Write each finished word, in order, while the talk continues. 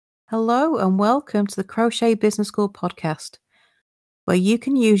Hello and welcome to the Crochet Business School podcast, where you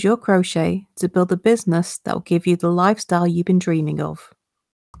can use your crochet to build a business that will give you the lifestyle you've been dreaming of.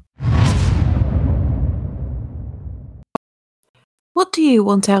 What do you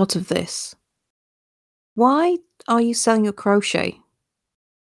want out of this? Why are you selling your crochet?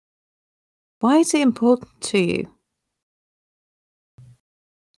 Why is it important to you?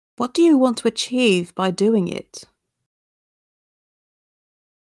 What do you want to achieve by doing it?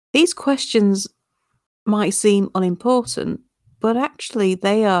 These questions might seem unimportant, but actually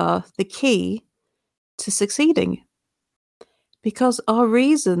they are the key to succeeding. Because our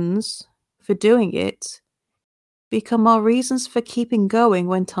reasons for doing it become our reasons for keeping going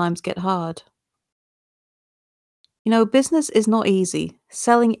when times get hard. Business is not easy.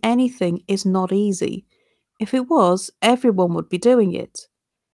 Selling anything is not easy. If it was, everyone would be doing it.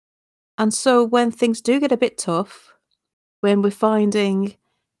 And so when things do get a bit tough, when we're finding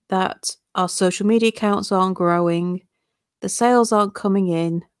that our social media accounts aren't growing, the sales aren't coming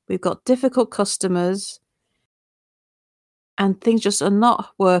in, we've got difficult customers, and things just are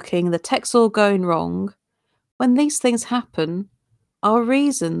not working, the tech's all going wrong, when these things happen, our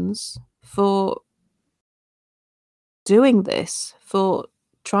reasons for doing this, for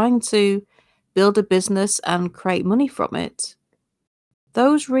trying to build a business and create money from it,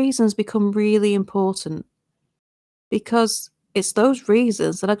 those reasons become really important because it's those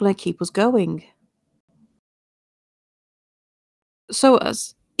reasons that are going to keep us going. So,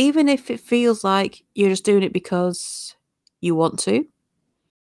 as even if it feels like you're just doing it because you want to,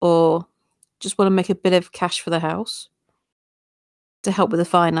 or just want to make a bit of cash for the house to help with the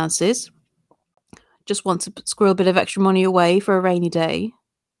finances, just want to squirrel a bit of extra money away for a rainy day,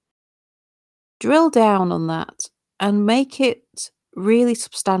 drill down on that and make it really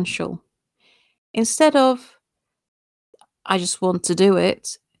substantial. Instead of, I just want to do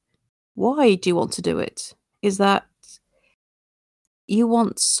it, why do you want to do it? Is that you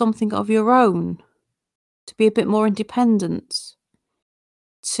want something of your own, to be a bit more independent,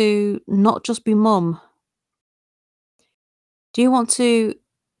 to not just be mum? Do you want to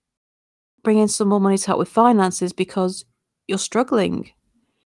bring in some more money to help with finances because you're struggling?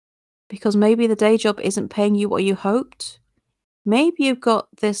 Because maybe the day job isn't paying you what you hoped? Maybe you've got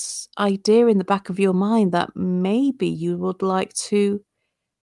this idea in the back of your mind that maybe you would like to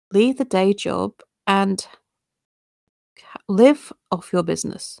leave the day job and live off your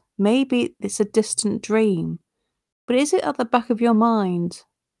business. Maybe it's a distant dream, but is it at the back of your mind?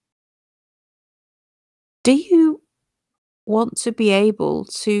 Do you want to be able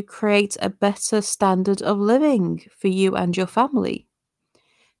to create a better standard of living for you and your family?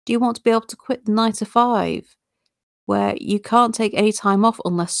 Do you want to be able to quit the 9 to 5 where you can't take any time off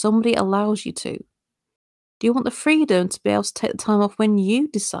unless somebody allows you to? Do you want the freedom to be able to take the time off when you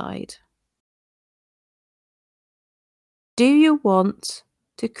decide? Do you want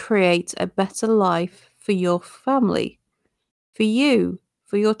to create a better life for your family, for you,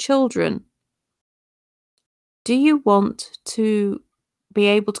 for your children? Do you want to be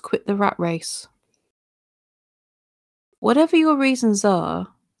able to quit the rat race? Whatever your reasons are,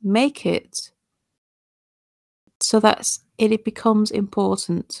 make it so that it becomes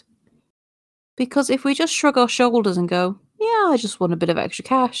important. Because if we just shrug our shoulders and go, yeah, I just want a bit of extra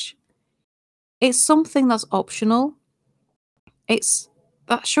cash, it's something that's optional. It's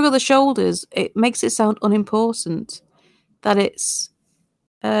that shrug of the shoulders, it makes it sound unimportant, that it's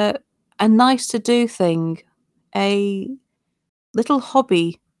uh, a nice to do thing, a little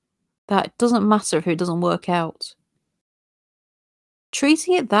hobby that doesn't matter if it doesn't work out.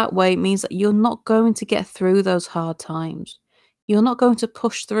 Treating it that way means that you're not going to get through those hard times. You're not going to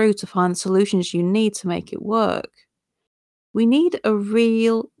push through to find the solutions you need to make it work. We need a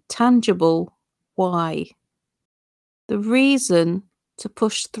real, tangible why. The reason to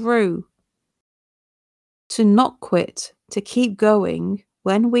push through, to not quit, to keep going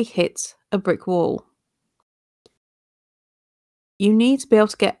when we hit a brick wall. You need to be able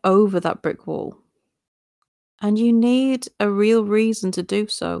to get over that brick wall. And you need a real reason to do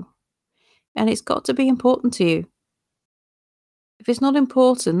so. And it's got to be important to you. If it's not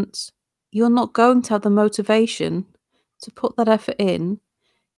important, you're not going to have the motivation to put that effort in,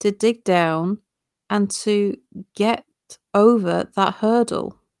 to dig down, and to get over that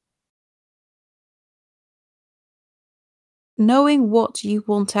hurdle. Knowing what you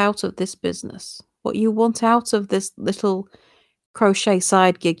want out of this business, what you want out of this little crochet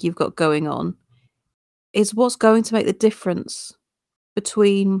side gig you've got going on, is what's going to make the difference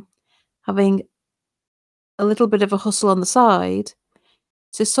between having a little bit of a hustle on the side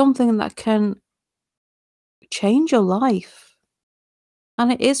to something that can change your life.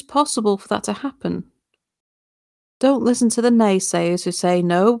 And it is possible for that to happen. Don't listen to the naysayers who say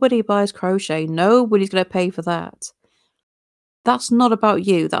nobody buys crochet, nobody's going to pay for that. That's not about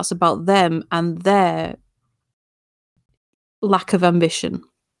you, that's about them and their lack of ambition.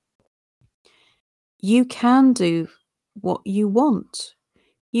 You can do what you want.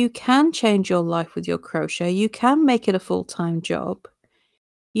 You can change your life with your crochet. You can make it a full-time job.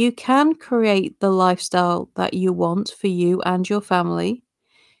 You can create the lifestyle that you want for you and your family.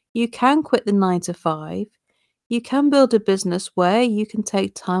 You can quit the 9 to 5. You can build a business where you can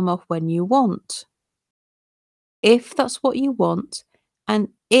take time off when you want. If that's what you want, and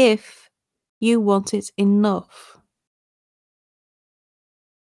if you want it enough.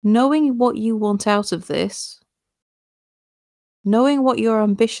 Knowing what you want out of this, knowing what your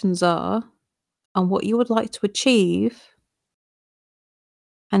ambitions are and what you would like to achieve,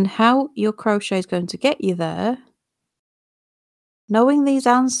 and how your crochet is going to get you there, knowing these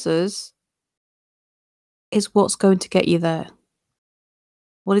answers is what's going to get you there.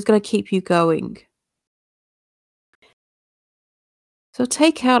 What is going to keep you going. So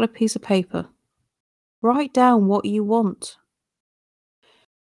take out a piece of paper. Write down what you want.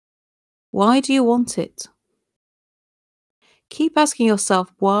 Why do you want it? Keep asking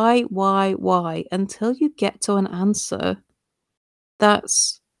yourself why, until you get to an answer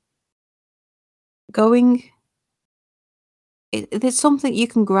that's going. It's something you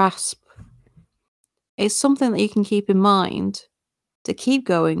can grasp. It's something that you can keep in mind to keep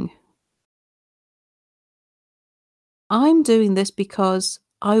going. I'm doing this because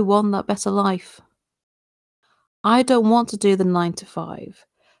I want that better life. I don't want to do the 9 to 5.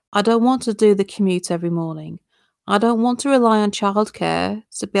 I don't want to do the commute every morning. I don't want to rely on childcare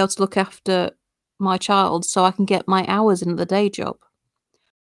to be able to look after my child so I can get my hours in at the day job.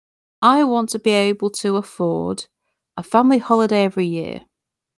 I want to be able to afford a family holiday every year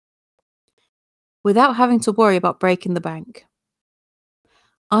without having to worry about breaking the bank.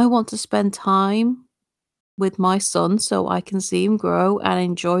 I want to spend time with my son so I can see him grow and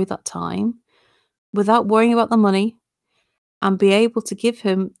enjoy that time without worrying about the money, and be able to give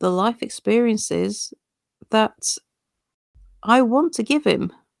him the life experiences that I want to give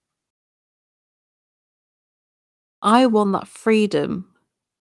him. I want that freedom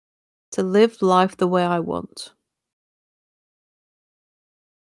to live life the way I want.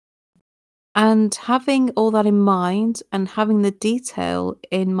 And having all that in mind and having the detail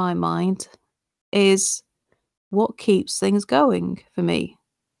in my mind is what keeps things going for me.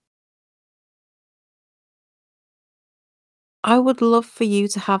 I would love for you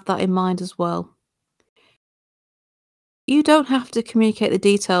to have that in mind as well. You don't have to communicate the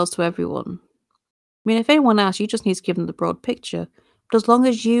details to everyone. I mean, if anyone asks, you just need to give them the broad picture. But as long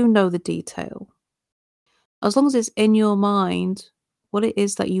as you know the detail, as long as it's in your mind what it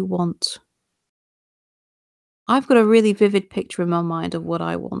is that you want. I've got a really vivid picture in my mind of what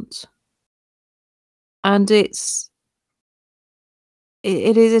I want. And it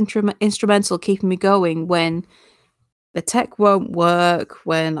is instrumental keeping me going when the tech won't work,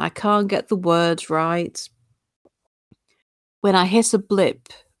 when I can't get the words right, when I hit a blip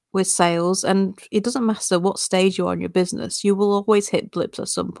with sales, and it doesn't matter what stage you are in your business, you will always hit blips at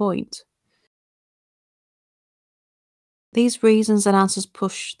some point. These reasons and answers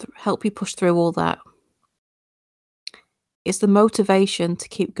help you push through all that. It's the motivation to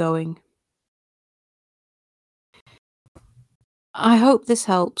keep going. I hope this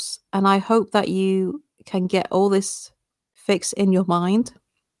helps, and I hope that you can get all this fixed in your mind,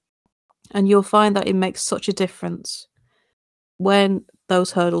 and you'll find that it makes such a difference when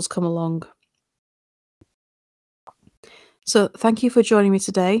those hurdles come along. So, thank you for joining me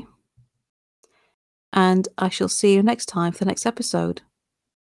today, and I shall see you next time for the next episode.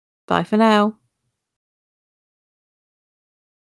 Bye for now.